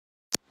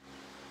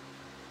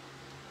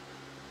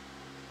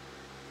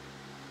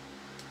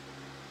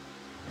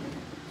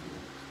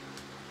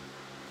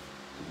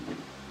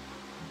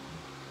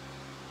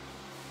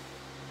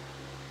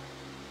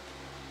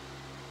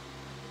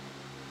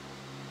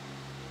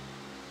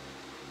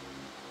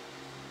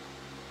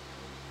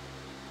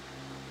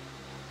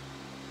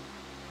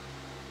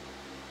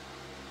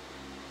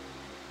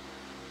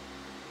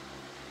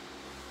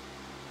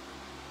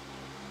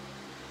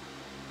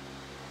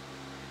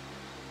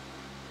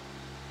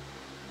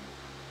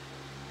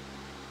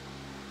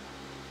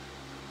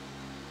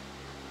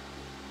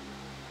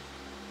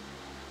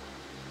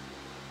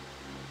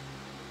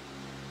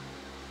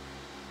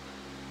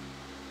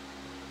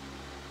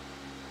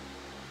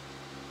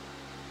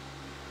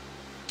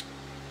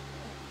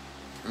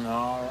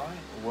All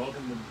right,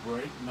 welcome to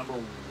break number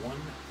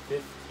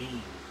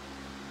 115.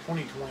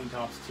 2020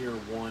 Topps Tier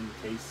 1,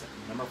 case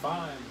number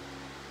 5.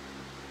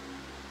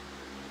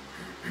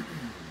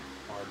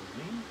 Pardon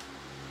me.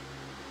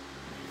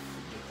 Let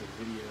me get the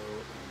video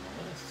on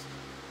the list.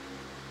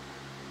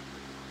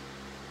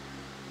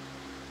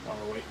 While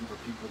we're waiting for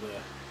people to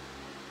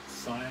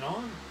sign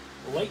on.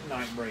 Late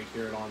night break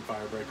here at On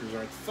Fire Breakers,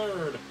 our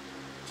third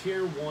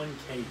Tier 1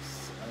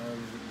 case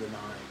of the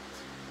night.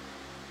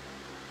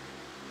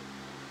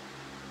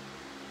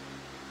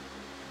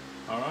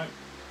 All right.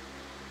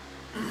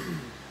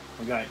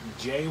 We got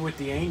Jay with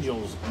the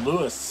Angels,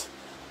 Lewis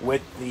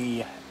with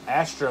the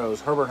Astros,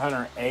 Herbert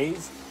Hunter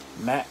A's,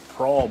 Matt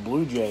Prawl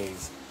Blue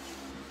Jays,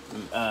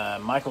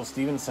 Michael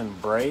Stevenson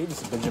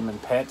Braves, Benjamin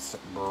Petts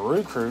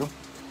Brew Crew,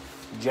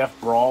 Jeff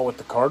Brawl with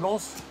the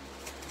Cardinals,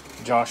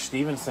 Josh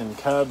Stevenson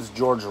Cubs,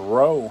 George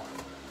Rowe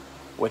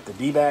with the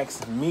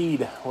D-backs,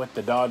 Meade with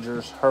the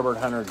Dodgers, Herbert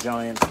Hunter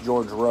Giants,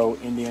 George Rowe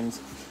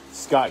Indians,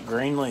 Scott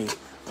Greenlee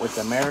with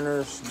the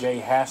Mariners, Jay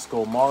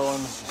Haskell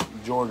Marlins,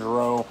 George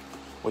Rowe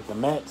with the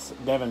Mets,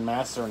 Devin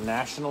Masser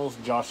Nationals,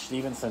 Josh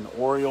Stevenson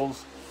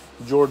Orioles,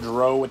 George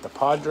Rowe with the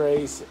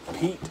Padres,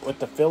 Pete with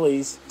the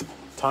Phillies,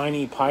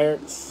 Tiny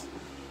Pirates,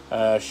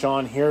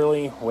 Sean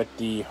Heerly with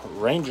the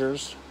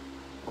Rangers.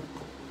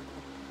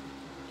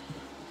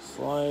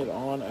 Slide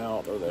on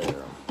out of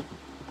there.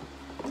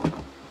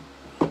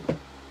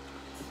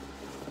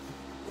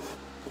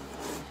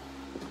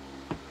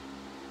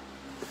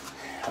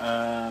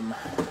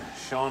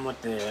 Sean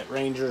with the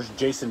Rangers,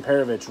 Jason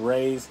Perovich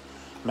Rays,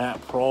 Matt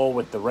Prawl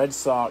with the Red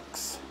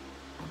Sox,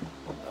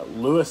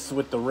 Lewis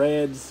with the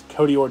Reds,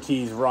 Cody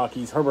Ortiz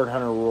Rockies, Herbert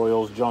Hunter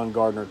Royals, John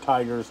Gardner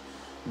Tigers,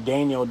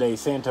 Daniel De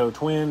Santo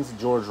Twins,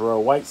 George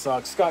Rowe White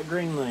Sox, Scott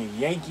Greenlee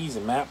Yankees,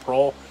 and Matt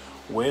Prawl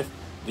with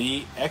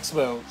the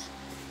Expos.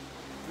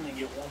 Let me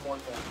get one more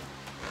thing.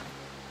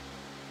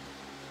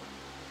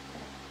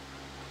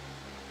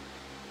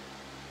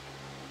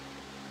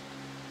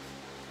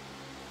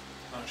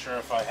 Not sure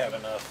if I have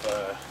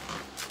enough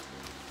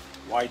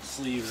wide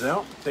sleeves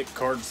out, thick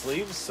card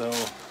sleeves, so you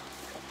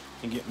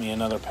can get me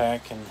another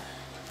pack, and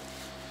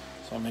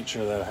so I'll make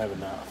sure that I have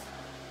enough.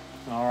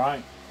 All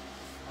right.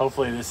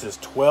 Hopefully this is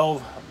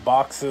 12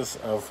 boxes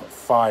of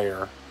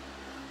fire,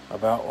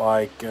 about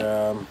like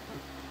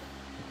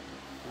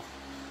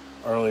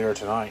earlier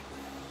tonight.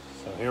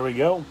 So here we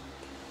go.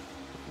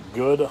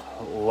 Good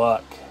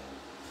luck.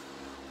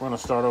 We're going to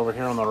start over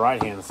here on the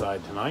right-hand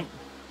side tonight.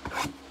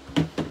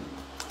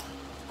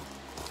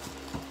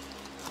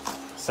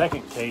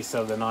 Second case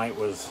of the night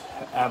was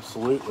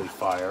absolutely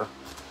fire.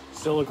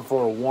 Still looking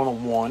for a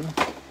 1-on-1.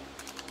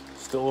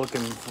 Still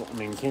looking for,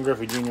 Ken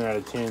Griffey Jr. out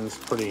of 10 is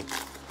pretty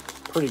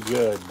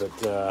good,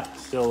 but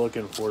still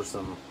looking for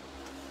some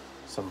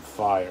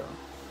fire.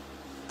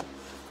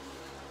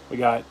 We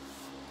got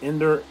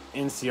Ender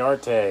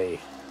Inciarte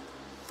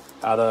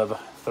out of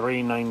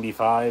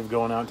 395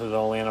 going out to the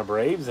Atlanta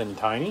Braves and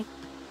Tiny.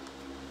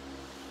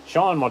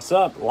 Sean, what's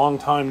up? Long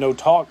time no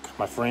talk,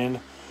 my friend.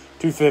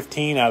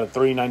 215 out of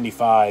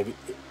 395,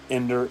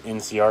 Ender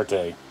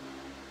Inciarte.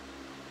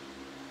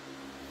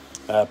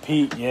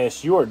 Pete,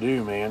 yes, you are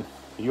due, man.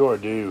 You are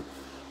due.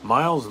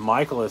 Miles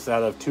Michaelis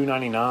out of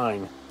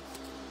 299.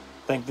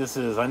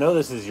 I know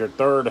this is your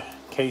third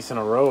case in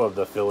a row of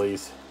the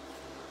Phillies.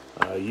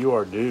 You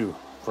are due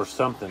for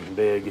something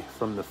big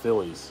from the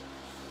Phillies.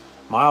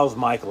 Miles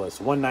Michaelis,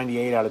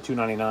 198 out of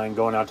 299,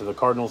 going out to the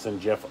Cardinals and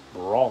Jeff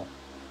Brawl.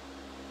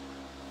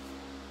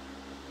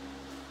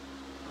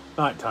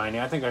 Not Tiny.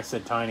 I think I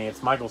said Tiny.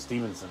 It's Michael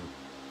Stevenson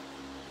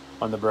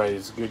on the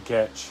Braves. Good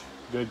catch.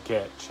 Good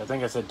catch. I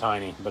think I said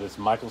Tiny, but it's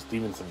Michael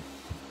Stevenson.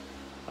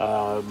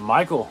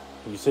 Michael,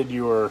 you said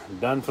you were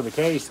done for the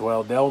case.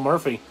 Well, Dell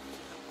Murphy,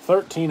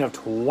 13 of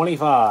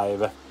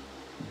 25.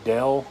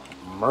 Dell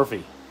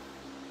Murphy.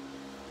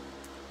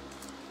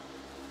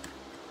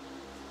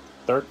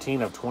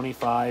 13 of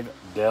 25.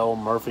 Dell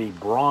Murphy.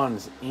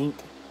 Bronze ink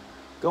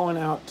going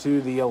out to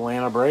the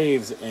Atlanta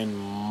Braves and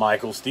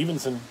Michael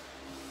Stevenson.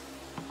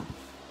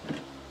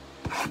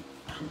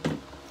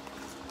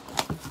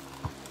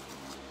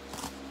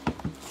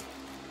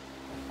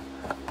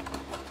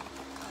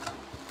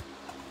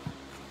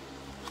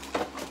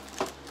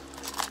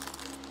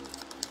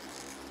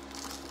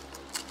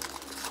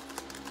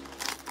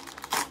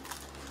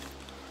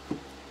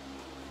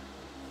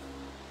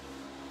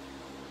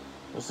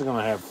 This is going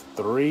to have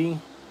three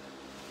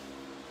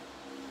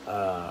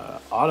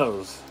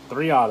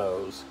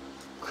autos.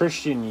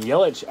 Christian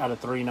Yelich out of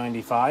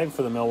 395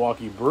 for the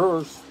Milwaukee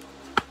Brewers.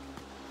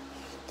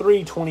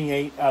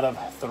 328 out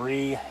of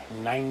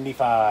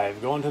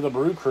 395 going to the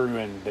Brew Crew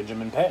and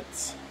Benjamin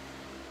Petts.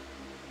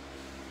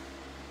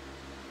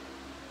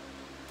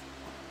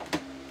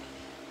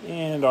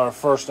 And our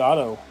first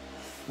auto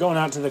going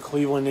out to the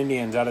Cleveland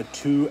Indians out of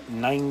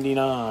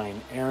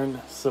 299, Aaron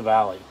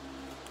Savali.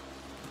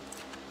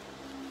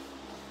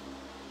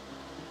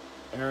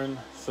 Aaron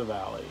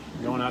Savali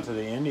going out to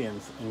the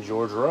Indians and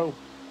George Rowe.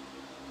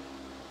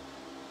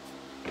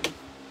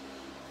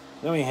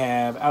 Then we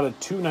have out of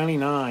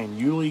 299,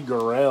 Yuli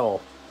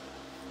Gurriel.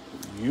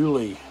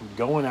 Yuli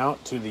going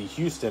out to the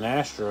Houston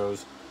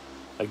Astros.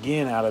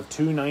 Again, out of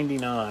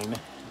 299.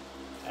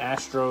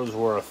 Astros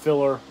were a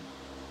filler.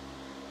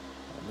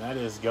 And that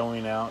is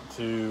going out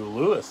to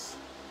Lewis.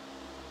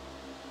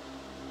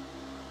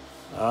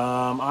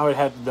 I would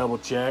have to double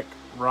check.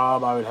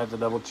 Rob, I would have to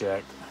double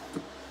check.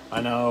 I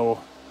know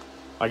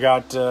I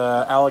got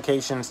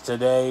allocations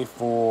today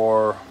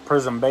for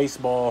Prism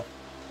Baseball,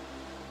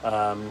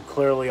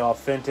 Clearly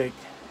Authentic,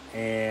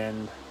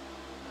 and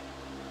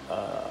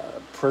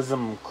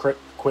Prism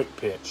Quick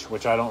Pitch,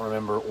 which I don't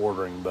remember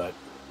ordering, but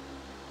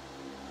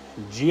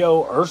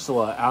Gio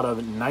Ursula out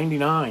of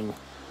 99,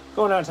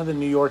 going out to the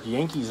New York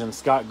Yankees and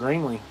Scott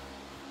Greenlee.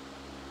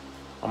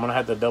 I'm going to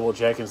have to double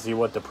check and see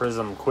what the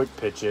Prism Quick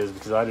Pitch is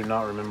because I do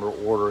not remember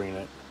ordering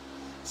it.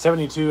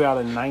 72 out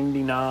of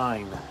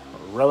 99.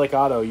 Relic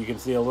Auto, you can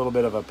see a little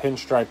bit of a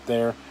pinstripe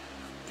there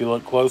if you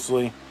look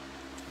closely.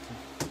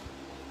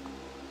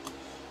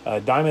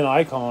 Diamond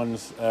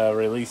Icons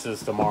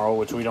releases tomorrow,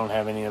 which we don't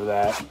have any of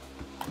that.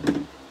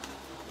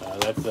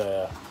 That's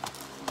a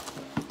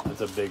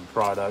big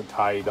product,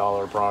 high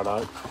dollar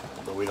product,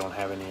 but we don't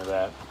have any of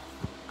that.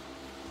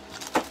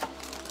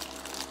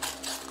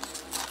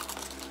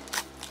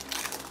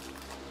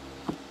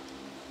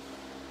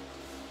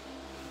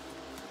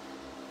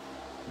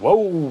 Whoa,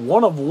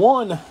 one of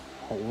one.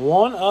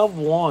 One of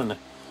one.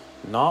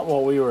 Not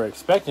what we were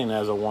expecting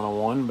as a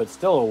one-of-one, but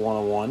still a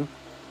one-of-one.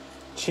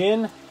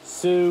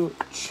 Choo.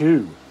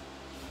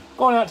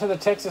 Going out to the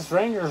Texas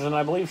Rangers, and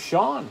I believe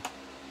Sean.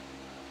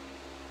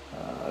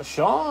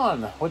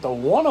 Sean with a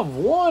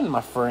one-of-one,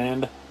 my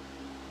friend.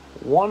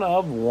 One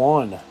of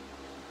one.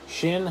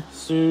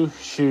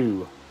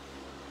 Choo.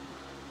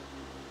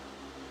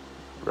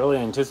 Really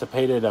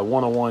anticipated a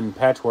one-of-one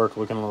patchwork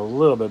looking a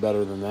little bit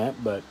better than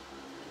that, but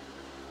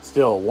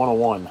still,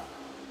 101.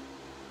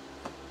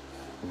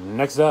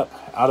 Next up,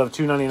 out of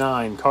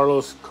 299,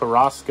 Carlos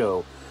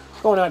Carrasco.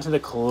 Going out to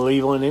the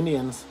Cleveland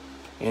Indians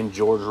and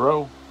George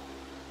Rowe.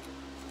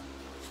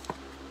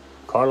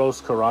 Carlos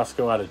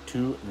Carrasco out of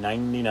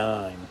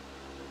 299.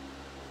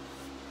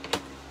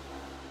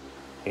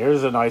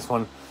 Here's a nice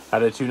one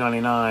out of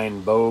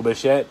 299,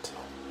 Bichette.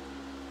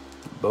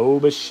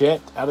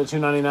 Bichette out of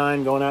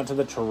 299 going out to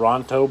the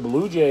Toronto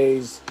Blue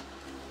Jays.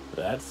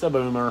 That's a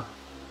boomer.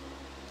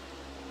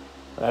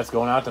 That's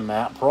going out to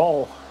Matt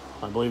Prohl.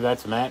 I believe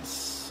that's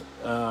Matt's.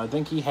 I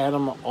think he had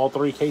them all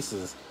three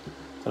cases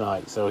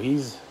tonight. So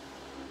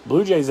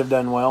Blue Jays have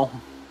done well.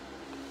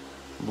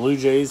 Blue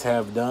Jays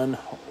have done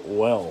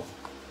well.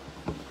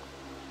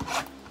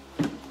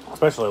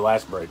 Especially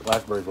last break.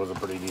 Last break was a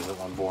pretty decent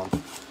one for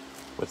him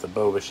with the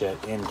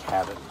Bichette in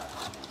cabin.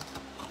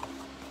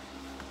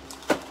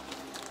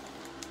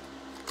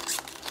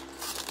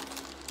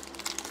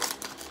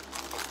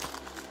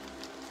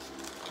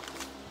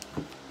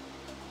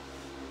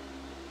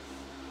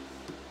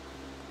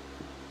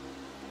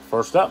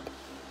 First up,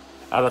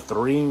 out of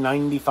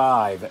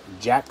 395,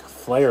 Jack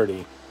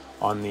Flaherty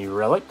on the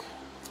relic.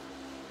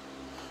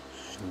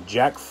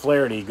 Jack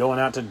Flaherty going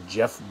out to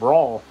Jeff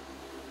Brawl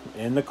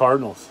in the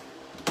Cardinals.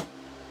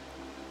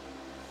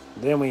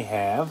 Then we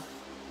have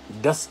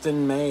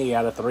Dustin May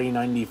out of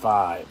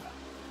 395.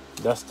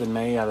 Dustin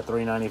May out of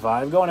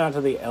 395 going out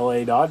to the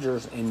LA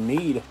Dodgers in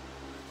need.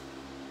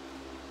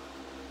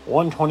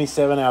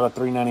 127 out of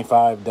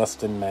 395,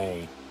 Dustin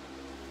May.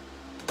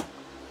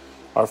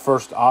 Our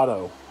first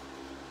auto.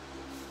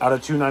 Out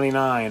of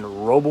 299,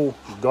 Robel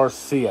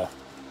Garcia.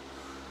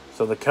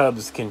 So the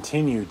Cubs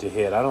continue to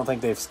hit. I don't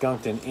think they've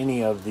skunked in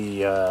any of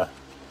the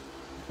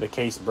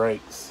case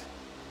breaks.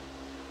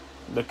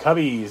 The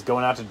Cubbies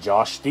going out to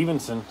Josh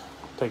Stevenson.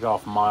 Take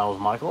off Miles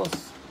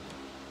Michaelis.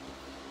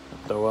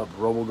 Throw up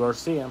Robel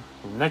Garcia.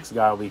 The next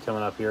guy will be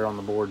coming up here on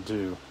the board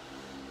too.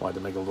 We'll have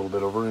to make a little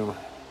bit of room.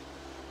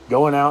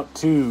 Going out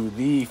to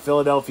the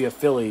Philadelphia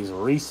Phillies,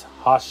 Rhys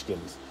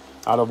Hoskins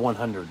out of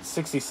 100.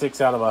 66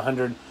 out of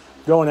 100.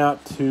 Going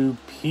out to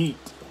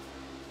Pete.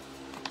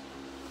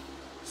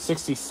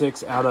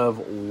 66 out of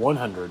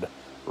 100.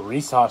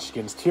 Rhys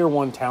Hoskins, Tier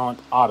 1 talent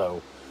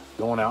auto.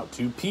 Going out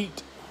to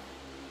Pete.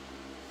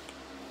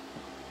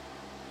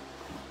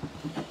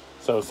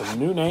 So some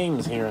new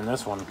names here in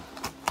this one.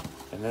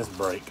 In this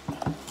break.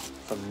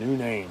 Some new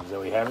names that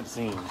we haven't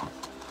seen.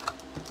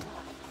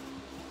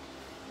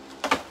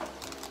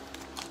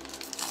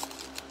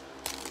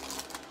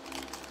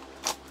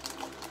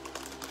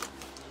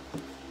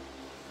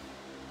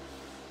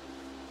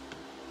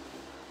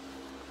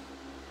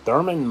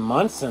 Thurman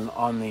Munson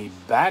on the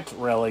Bat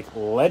Relic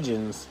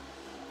Legends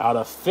out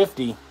of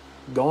 50.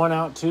 Going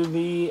out to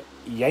the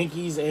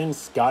Yankees and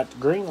Scott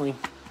Greenlee.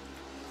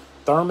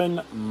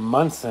 Thurman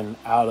Munson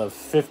out of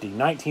 50.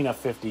 19 of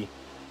 50.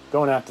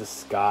 Going out to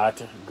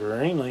Scott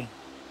Greenlee.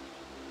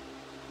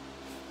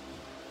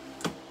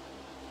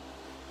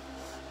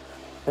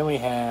 Then we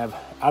have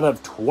out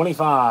of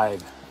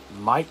 25,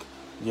 Mike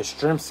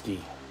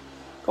Yastrzemski.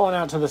 Going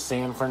out to the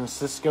San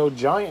Francisco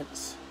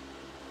Giants.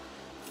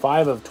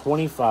 5 of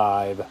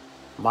 25,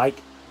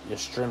 Mike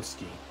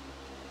Yastrzemski.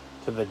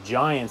 to the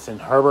Giants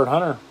and Herbert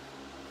Hunter.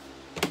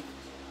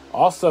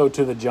 Also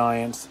to the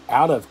Giants,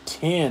 out of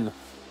 10,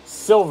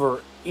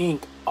 Silver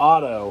Ink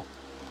Auto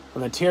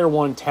from the Tier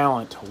 1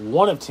 talent,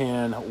 1 of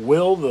 10,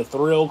 Will the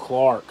Thrill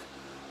Clark,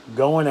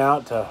 going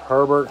out to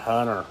Herbert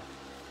Hunter.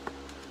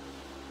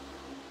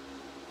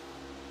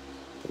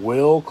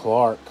 Will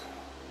Clark.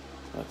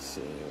 Let's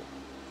see.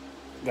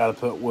 Got to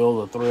put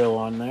Will the Thrill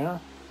on there.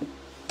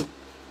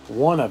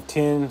 1 of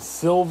 10,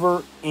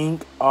 Silver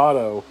Ink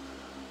Auto,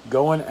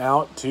 going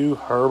out to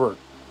Herbert.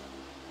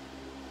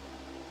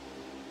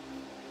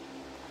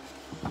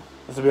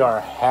 This will be our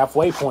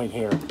halfway point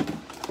here.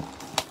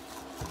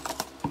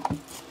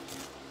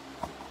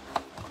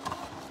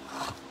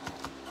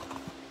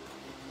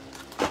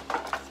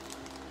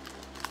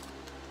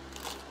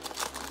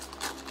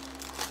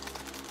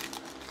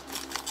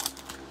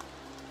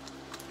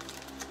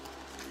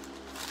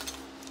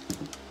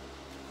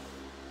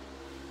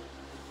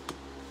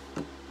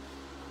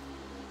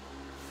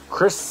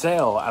 Chris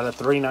Sale out of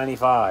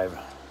 395,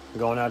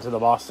 going out to the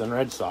Boston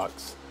Red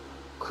Sox.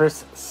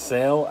 Chris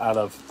Sale out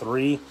of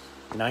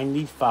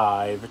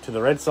 395 to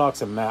the Red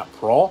Sox and Matt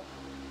Prawl.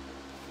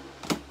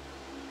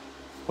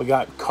 We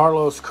got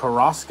Carlos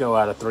Carrasco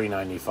out of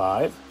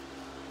 395,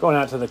 going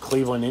out to the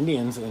Cleveland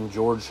Indians and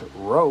George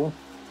Rowe.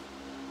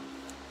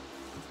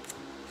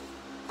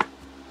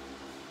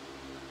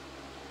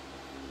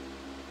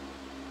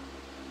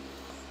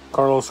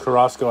 Carlos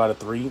Carrasco out of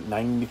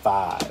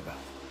 395.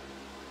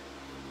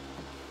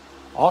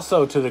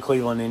 Also to the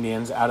Cleveland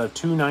Indians, out of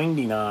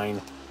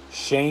 299,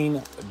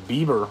 Shane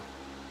Bieber.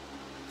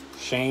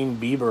 Shane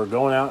Bieber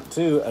going out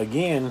to,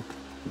 again,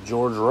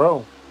 George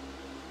Rowe.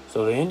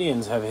 So the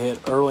Indians have hit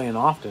early and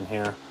often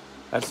here.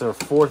 That's their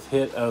 4th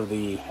hit of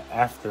the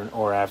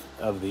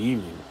of the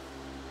evening.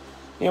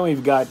 And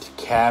we've got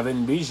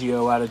Kevin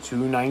Biggio out of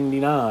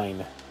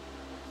 299.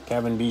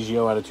 Kevin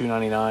Biggio out of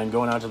 299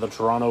 going out to the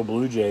Toronto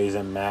Blue Jays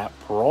and Matt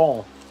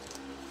Prawl.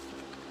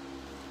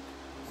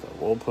 So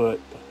we'll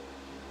put...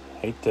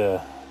 Hate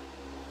to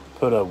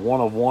put a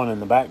 1 of 1 in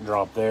the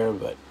backdrop there,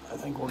 but I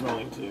think we're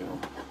going to.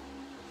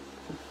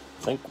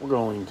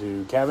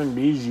 Kevin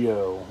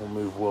Biggio. We'll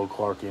move Will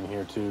Clark in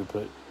here too.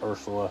 Put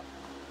Ursula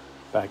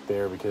back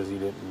there because he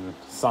didn't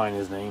sign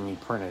his name. He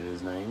printed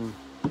his name.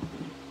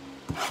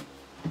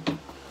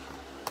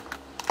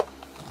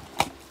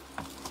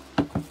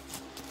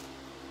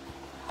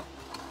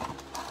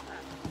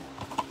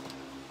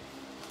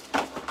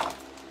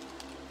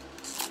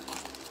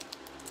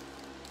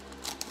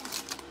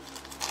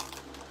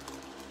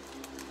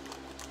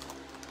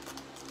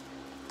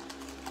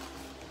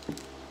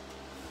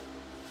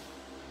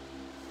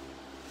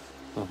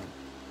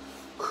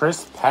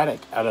 Chris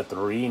Paddock out of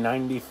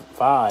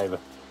 395.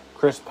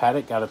 Chris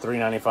Paddock out of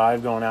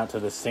 395 going out to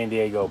the San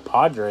Diego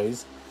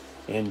Padres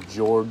and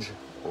George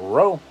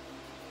Rowe.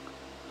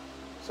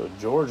 So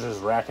George is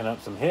racking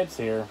up some hits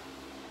here.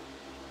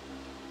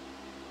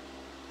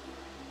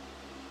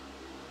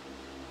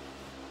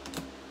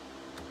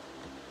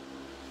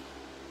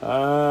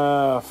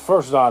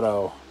 First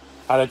auto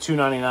out of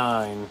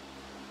 299,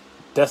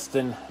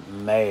 Dustin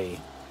May.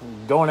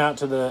 Going out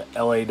to the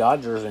LA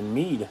Dodgers and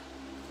Meade.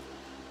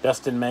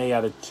 Dustin May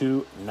out of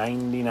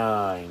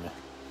 299.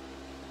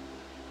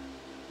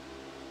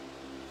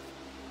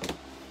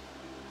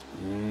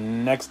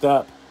 Next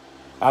up,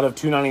 out of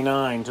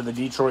 299 to the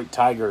Detroit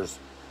Tigers,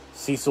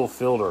 Cecil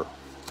Fielder.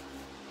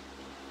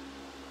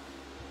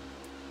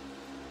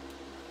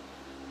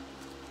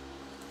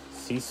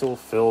 Cecil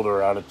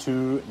Fielder out of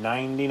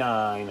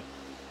 299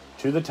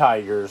 to the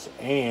Tigers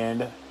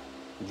and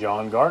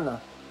John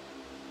Gardner.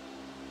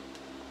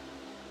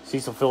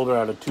 Cecil Fielder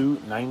out of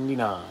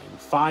 299.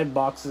 5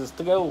 boxes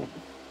to go.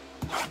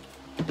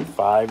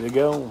 5 to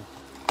go.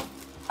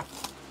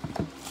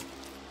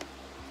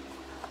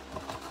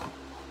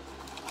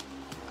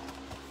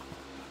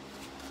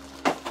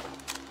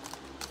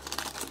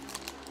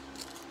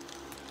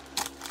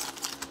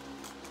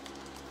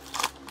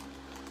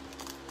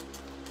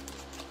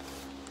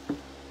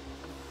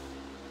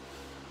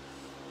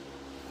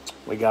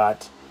 We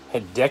got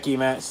Hideki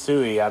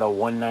Matsui out of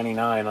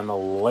 199 on the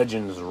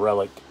Legends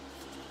Relic.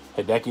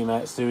 Hideki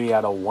Matsui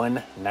out of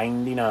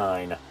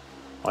 199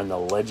 on the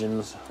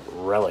Legends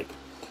Relic.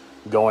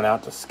 Going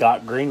out to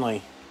Scott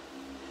Greenlee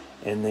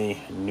in the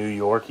New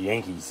York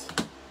Yankees.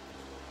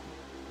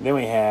 Then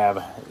we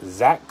have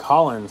Zack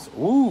Collins.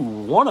 Ooh,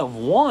 1 of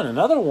 1.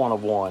 Another 1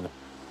 of 1.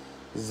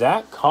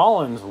 Zack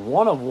Collins,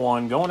 1 of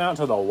 1, going out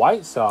to the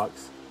White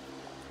Sox.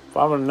 If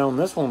I would have known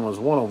this one was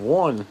 1 of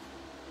 1,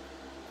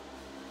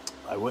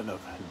 I wouldn't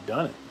have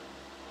done it.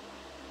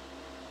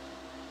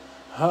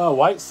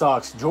 White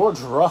Sox, George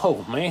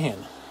Rowe, man.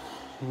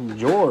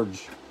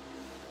 George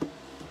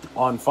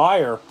on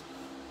fire.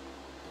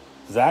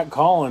 Zack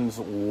Collins,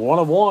 1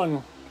 of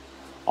 1.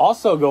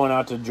 Also going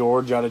out to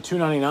George out of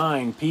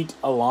 299, Pete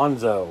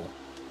Alonso.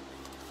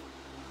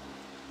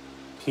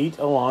 Pete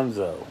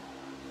Alonso.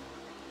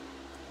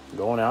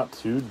 Going out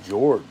to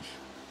George.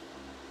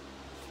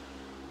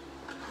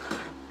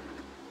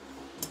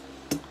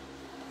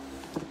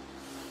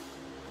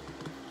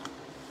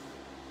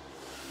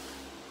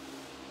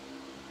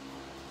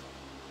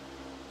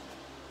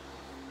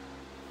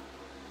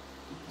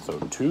 So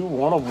 2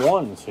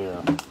 1-of-1s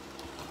here.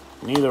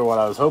 Neither what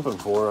I was hoping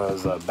for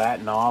as a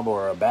bat knob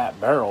or a bat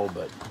barrel,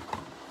 but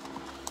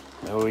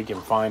maybe we can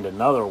find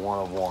another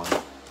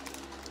 1-of-1.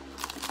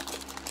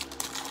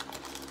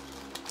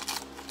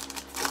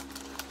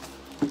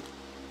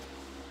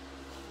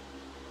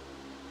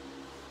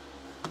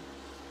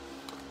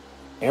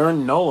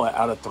 Aaron Nola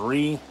out of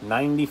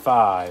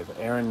 395.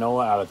 Aaron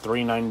Nola out of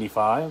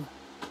 395.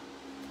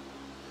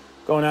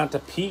 Going out to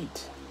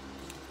Pete.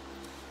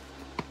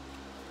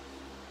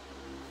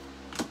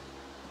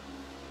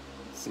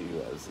 Let's see who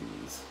has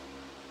these.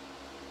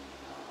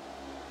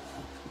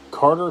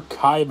 Carter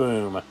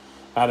Kieboom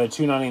out of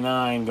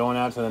 299 going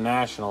out to the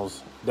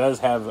Nationals. Does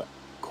have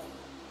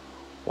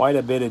quite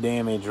a bit of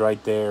damage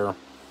right there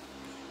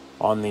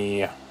on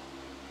the...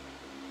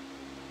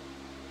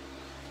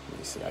 Let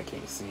me see, I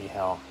can't see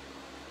how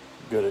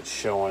good it's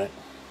showing it.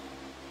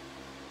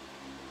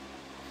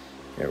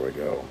 There we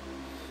go.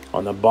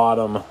 On the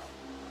bottom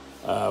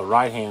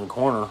right-hand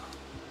corner.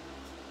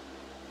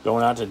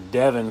 Going out to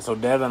Devin. So,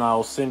 Devin,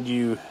 I'll send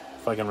you,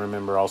 if I can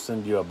remember, I'll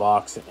send you a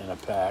box and a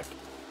pack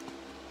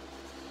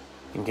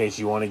in case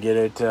you want to get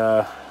it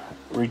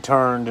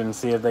returned and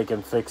see if they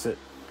can fix it.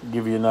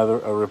 Give you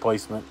a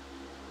replacement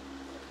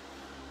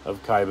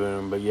of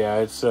Kieboom. But, yeah,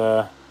 it's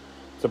a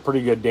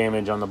pretty good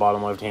damage on the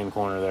bottom left-hand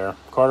corner there.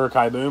 Carter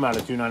Kieboom out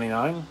of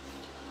 299.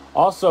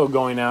 Also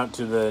going out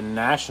to the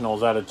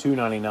Nationals out of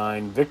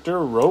 299. Victor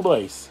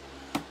Robles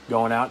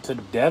going out to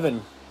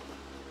Devin.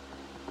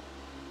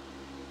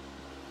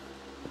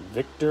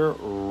 Victor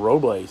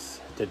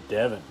Robles to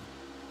Devin.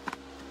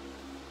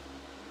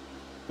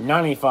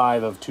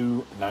 95 of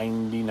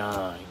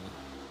 299.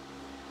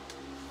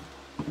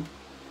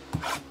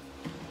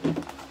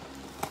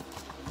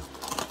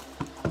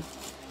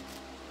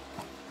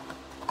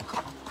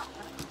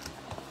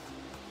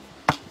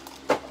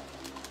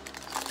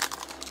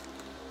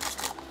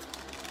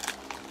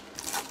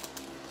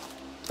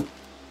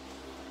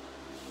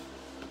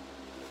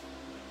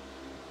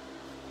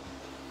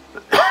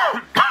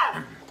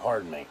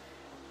 Pardon me.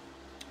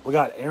 We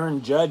got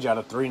Aaron Judge out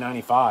of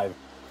 395.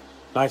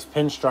 Nice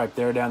pinstripe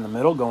there down the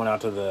middle going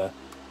out to the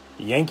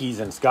Yankees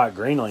and Scott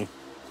Greenlee.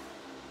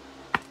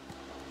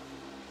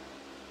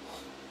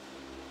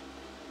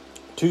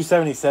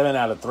 277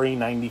 out of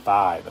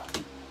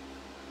 395.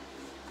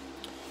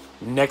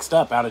 Next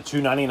up out of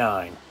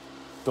 299.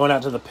 Going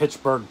out to the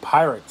Pittsburgh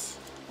Pirates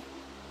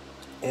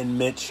and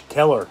Mitch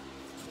Keller.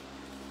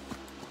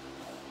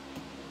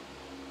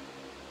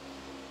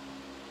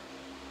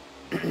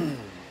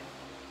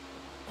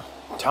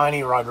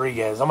 Tiny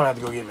Rodriguez. I'm going to have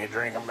to go get me a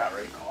drink. I'm about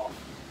ready to call.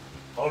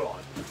 Hold on.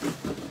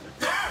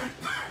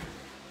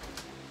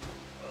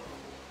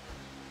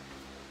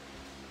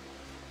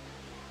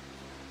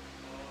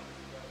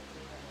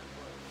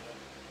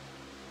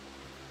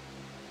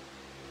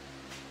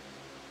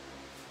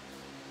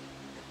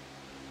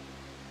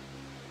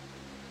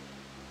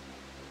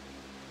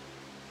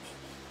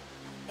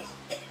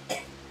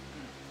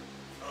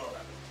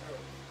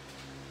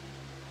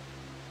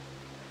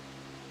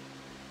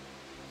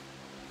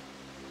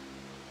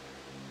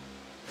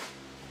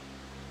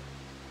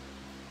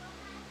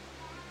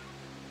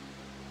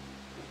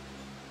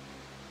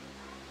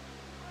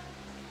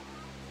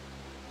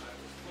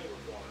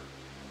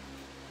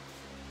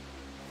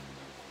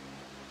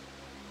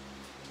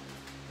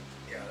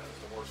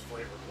 Worst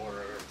flavored water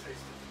I've ever tasted.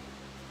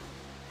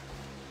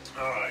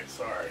 Alright,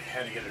 sorry.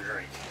 Had to get a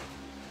drink.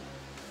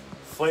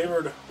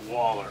 Flavored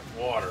water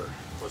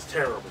was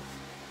terrible.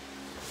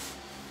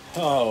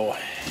 Oh,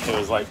 it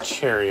was like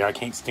cherry. I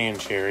can't stand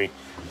cherry.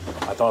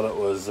 I thought it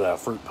was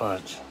fruit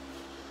punch.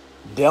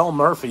 Del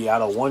Murphy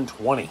out of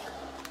 120.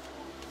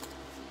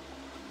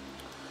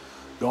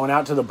 Going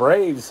out to the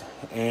Braves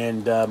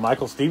and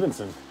Michael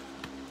Stevenson.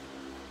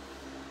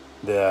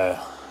 That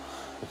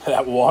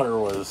water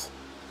was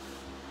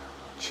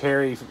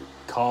cherry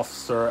cough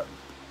syrup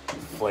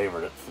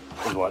flavored. It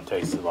is what it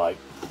tasted like.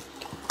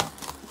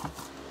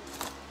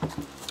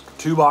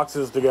 2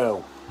 boxes to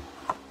go.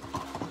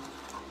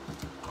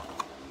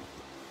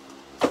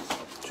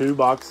 2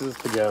 boxes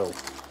to go.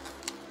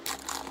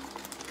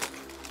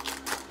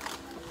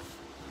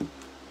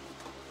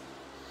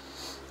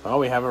 Well,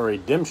 we have a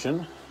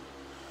redemption.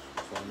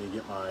 So let me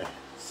get my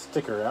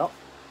sticker out.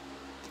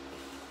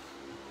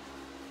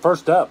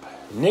 First up,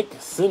 Nick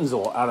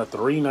Senzel out of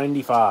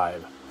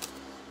 395.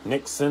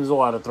 Nick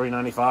Senzel out of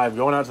 395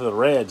 going out to the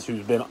Reds,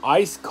 who's been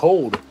ice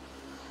cold.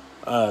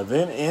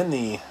 Then in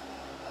the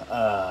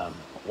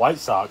White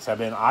Sox have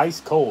been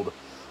ice cold.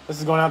 This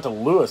is going out to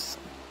Lewis.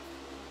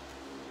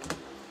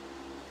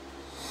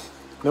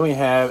 Then we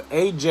have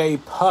A.J.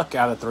 Puck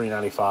out of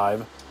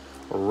 395.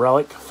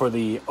 Relic for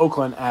the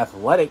Oakland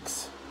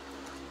Athletics.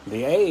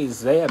 The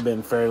A's, they have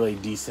been fairly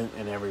decent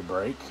in every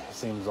break, it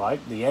seems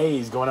like. The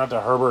A's going out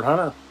to Herbert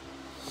Hunter.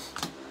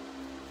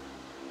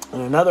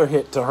 And another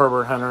hit to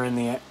Herbert Hunter in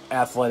the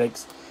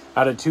Athletics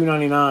out of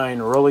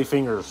 299, Rolly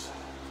Fingers.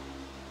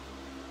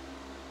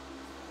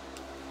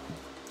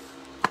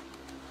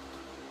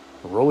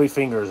 Rolly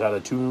Fingers out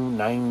of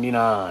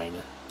 299.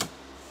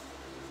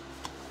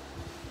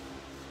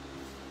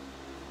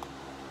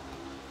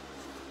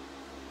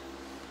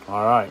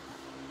 All right.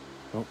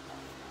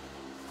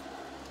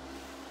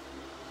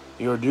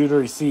 You're due to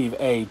receive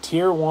a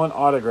Tier 1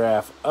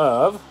 autograph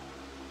of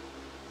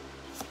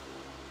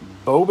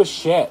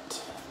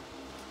Bichette.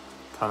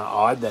 Kind of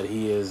odd that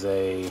he is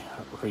a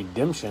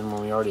redemption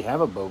when we already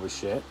have a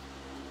Bichette.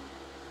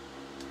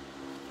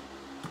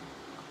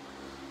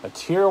 A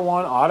Tier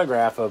 1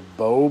 autograph of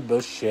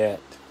Bichette.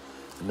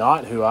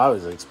 Not who I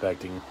was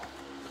expecting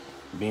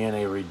being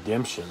a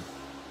redemption.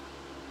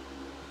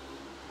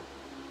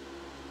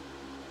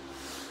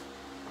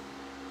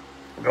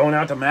 Going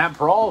out to Matt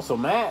Prawl. So,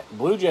 Matt,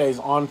 Blue Jays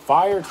on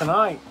fire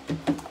tonight.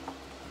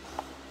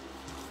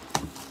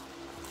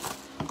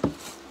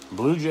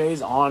 Blue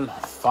Jays on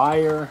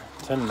fire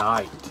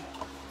tonight.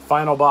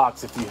 Final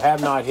box. If you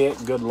have not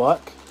hit, good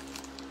luck.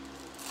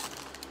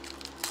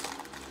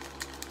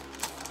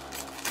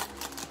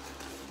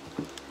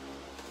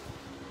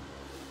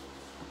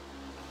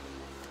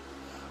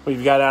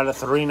 We've got out of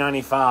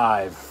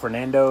 $3.95,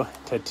 Fernando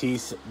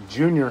Tatis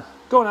Jr.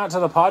 Going out to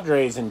the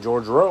Padres and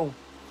George Rowe.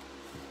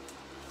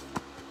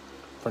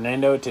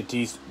 Fernando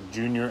Tatis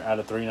Jr. out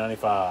of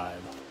 $3.95.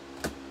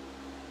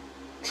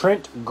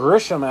 Trent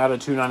Grisham out of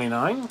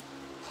 $2.99.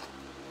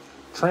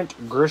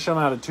 Trent Grisham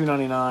out of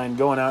 $2.99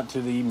 going out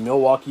to the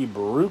Milwaukee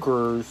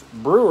Brewers,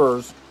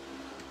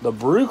 the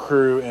Brew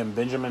Crew, and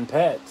Benjamin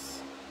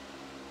Petts.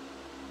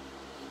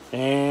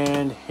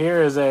 And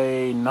here is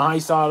a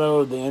nice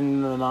auto, the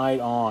end of the night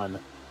on.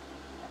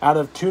 Out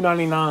of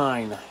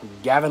 $2.99,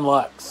 Gavin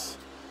Lux.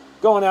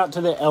 Going out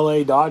to the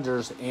LA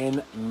Dodgers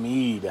in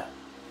Meade.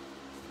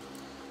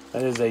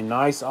 That is a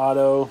nice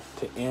auto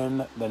to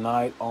end the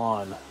night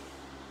on.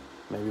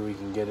 Maybe we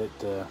can get it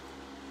to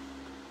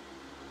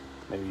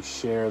maybe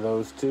share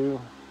those two.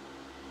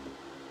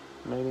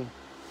 Maybe.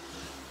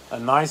 A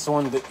nice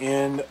one to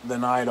end the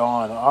night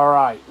on. All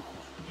right.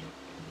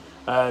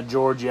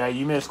 George, yeah,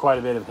 you missed quite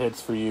a bit of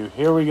hits for you.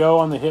 Here we go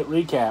on the hit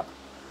recap.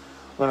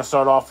 We're going to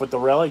start off with the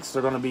relics.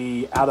 They're going to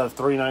be out of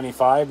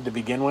 $3.95 to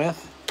begin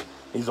with.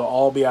 These will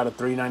all be out of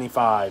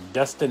 $3.95.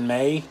 Dustin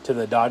May to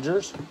the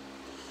Dodgers.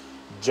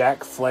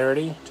 Jack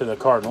Flaherty to the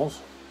Cardinals.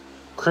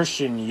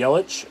 Christian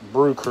Yelich,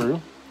 Brew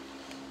Crew.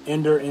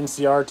 Ender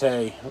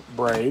Inciarte,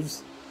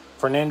 Braves.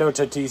 Fernando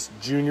Tatis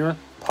Jr.,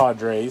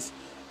 Padres.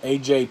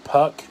 A.J.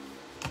 Puck,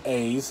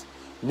 A's.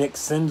 Nick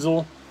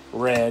Senzel,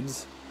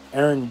 Reds.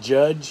 Aaron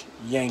Judge,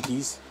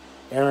 Yankees.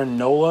 Aaron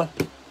Nola,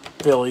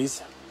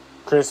 Phillies.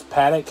 Chris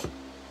Paddock,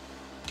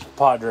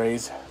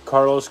 Padres.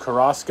 Carlos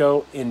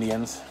Carrasco,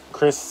 Indians.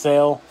 Chris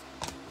Sale,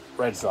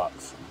 Red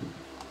Sox.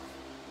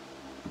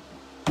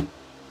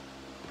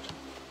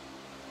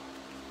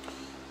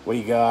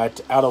 We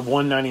got out of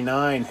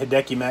 $1.99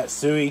 Hideki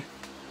Matsui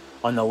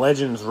on the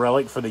Legends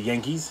relic for the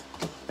Yankees.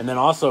 And then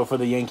also for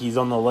the Yankees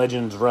on the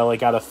Legends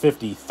relic out of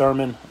 50,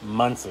 Thurman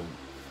Munson.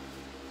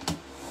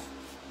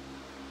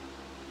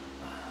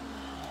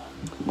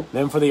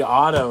 Then for the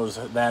autos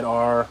that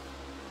are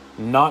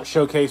not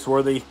showcase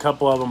worthy, a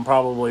couple of them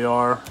probably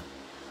are.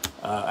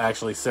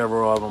 Actually,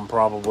 several of them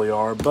probably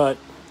are. But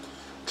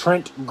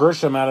Trent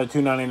Grisham out of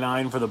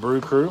 $2.99 for the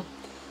Brew Crew.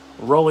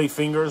 Rolly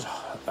Fingers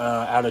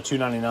out of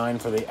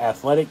 $2.99 for the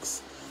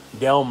Athletics.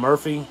 Dale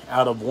Murphy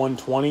out of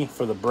 $120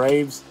 for the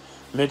Braves.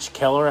 Mitch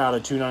Keller out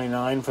of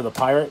 $2.99 for the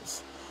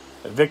Pirates.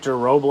 Victor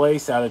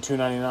Robles out of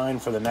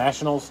 $2.99 for the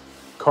Nationals.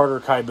 Carter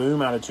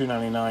Kieboom out of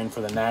 $2.99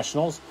 for the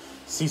Nationals.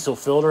 Cecil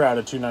Fielder out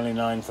of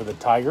 $2.99 for the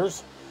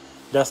Tigers.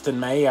 Dustin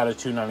May out of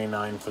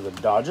 $2.99 for the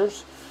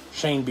Dodgers.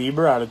 Shane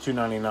Bieber out of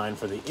 $2.99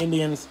 for the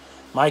Indians.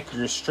 Mike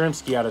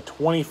Yastrzemski out of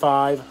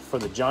 $25 for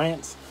the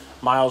Giants.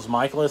 Miles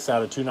Michaelis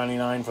out of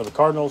 $2.99 for the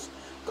Cardinals.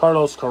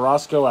 Carlos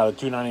Carrasco out of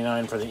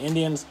 $2.99 for the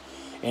Indians.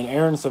 And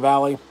Aaron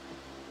Savali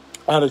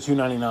out of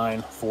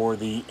 $2.99 for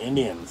the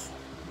Indians.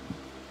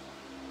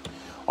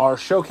 Our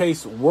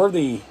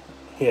showcase-worthy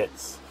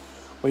hits.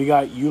 We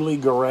got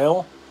Yuli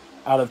Gurriel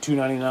out of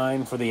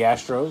 $2.99 for the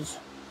Astros.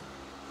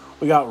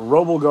 We got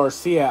Robel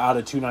Garcia out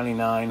of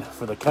 $2.99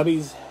 for the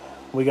Cubbies.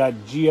 We got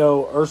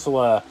Gio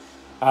Ursula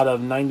out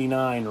of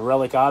 $99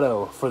 relic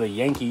auto for the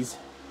Yankees.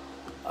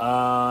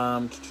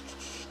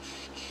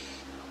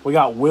 We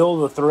got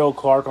Will the Thrill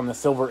Clark on the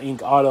Silver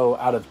Ink auto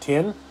out of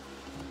 10.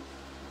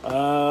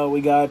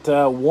 We got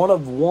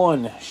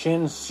 1/1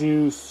 Shin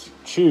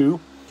Choo,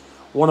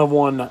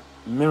 1/1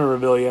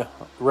 memorabilia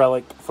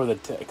relic for the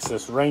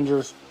Texas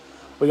Rangers.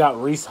 We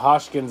got Reese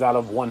Hoskins out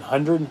of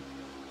 100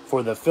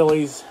 for the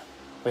Phillies.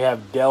 We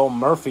have Del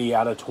Murphy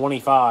out of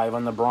 25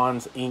 on the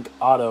Bronze Ink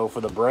auto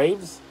for the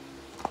Braves.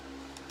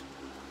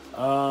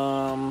 We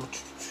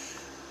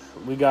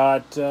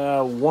got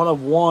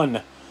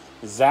 1/1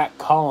 Zack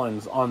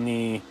Collins on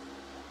the,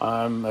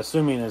 I'm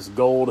assuming it's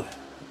gold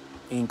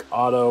ink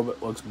auto,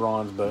 but looks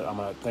bronze, but I'm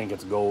going to think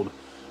it's gold.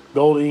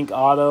 Gold ink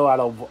auto out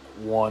of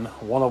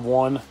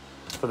 1/1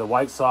 for the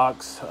White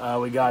Sox.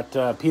 We got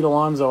Pete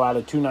Alonso out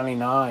of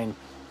 $2.99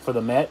 for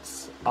the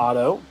Mets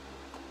auto.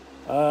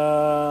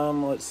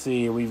 Let's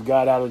see. We've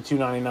got out of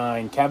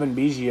 $2.99 Kevin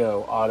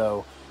Biggio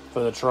auto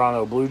for the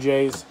Toronto Blue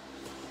Jays.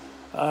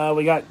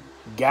 We got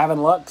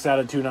Gavin Lux out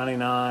of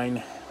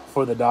 $2.99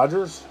 for the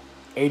Dodgers.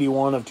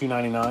 81 of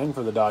 299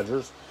 for the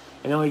Dodgers.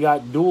 And then we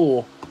got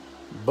dual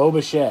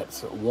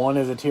Bichette's. One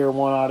is a Tier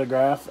 1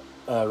 autograph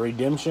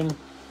redemption,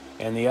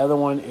 and the other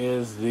one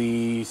is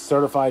the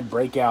certified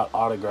breakout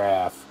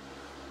autograph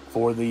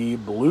for the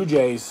Blue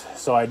Jays.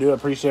 So I do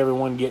appreciate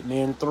everyone getting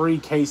in. 3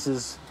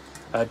 cases.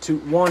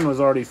 One was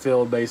already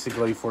filled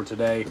basically for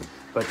today,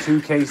 but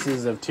 2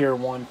 cases of Tier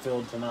 1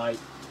 filled tonight.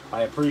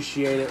 I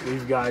appreciate it.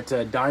 We've got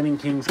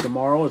Diamond Kings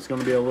tomorrow. It's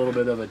going to be a little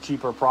bit of a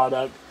cheaper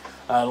product.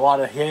 A lot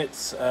of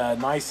hits,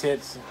 nice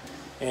hits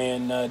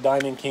in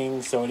Diamond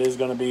Kings, so it is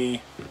going to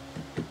be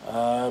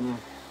a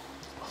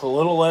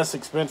little less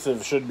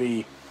expensive. Should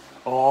be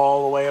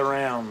all the way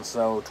around.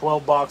 So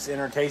 12 box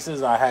inner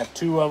cases. I have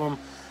 2 of them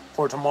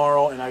for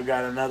tomorrow, and I've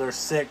got another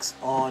 6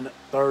 on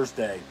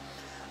Thursday.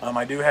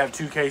 I do have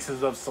 2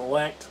 cases of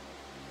Select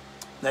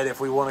that if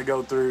we want to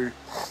go through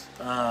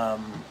a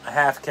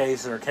half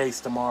case or a case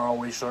tomorrow,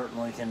 we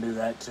certainly can do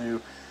that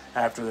too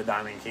after the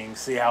Diamond Kings.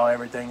 See how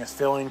everything is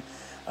filling.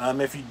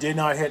 If you did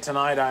not hit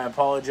tonight, I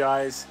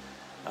apologize.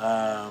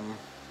 But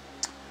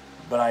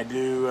I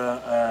do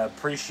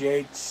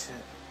appreciate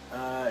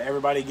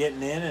everybody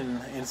getting in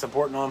and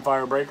supporting On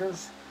Fire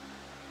Breakers.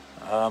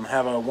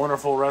 Have a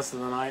wonderful rest of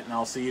the night, and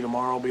I'll see you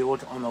tomorrow. Be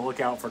on the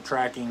lookout for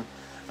tracking.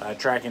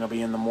 Tracking will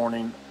be in the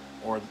morning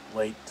or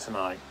late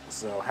tonight.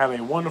 So have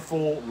a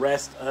wonderful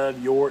rest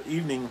of your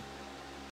evening.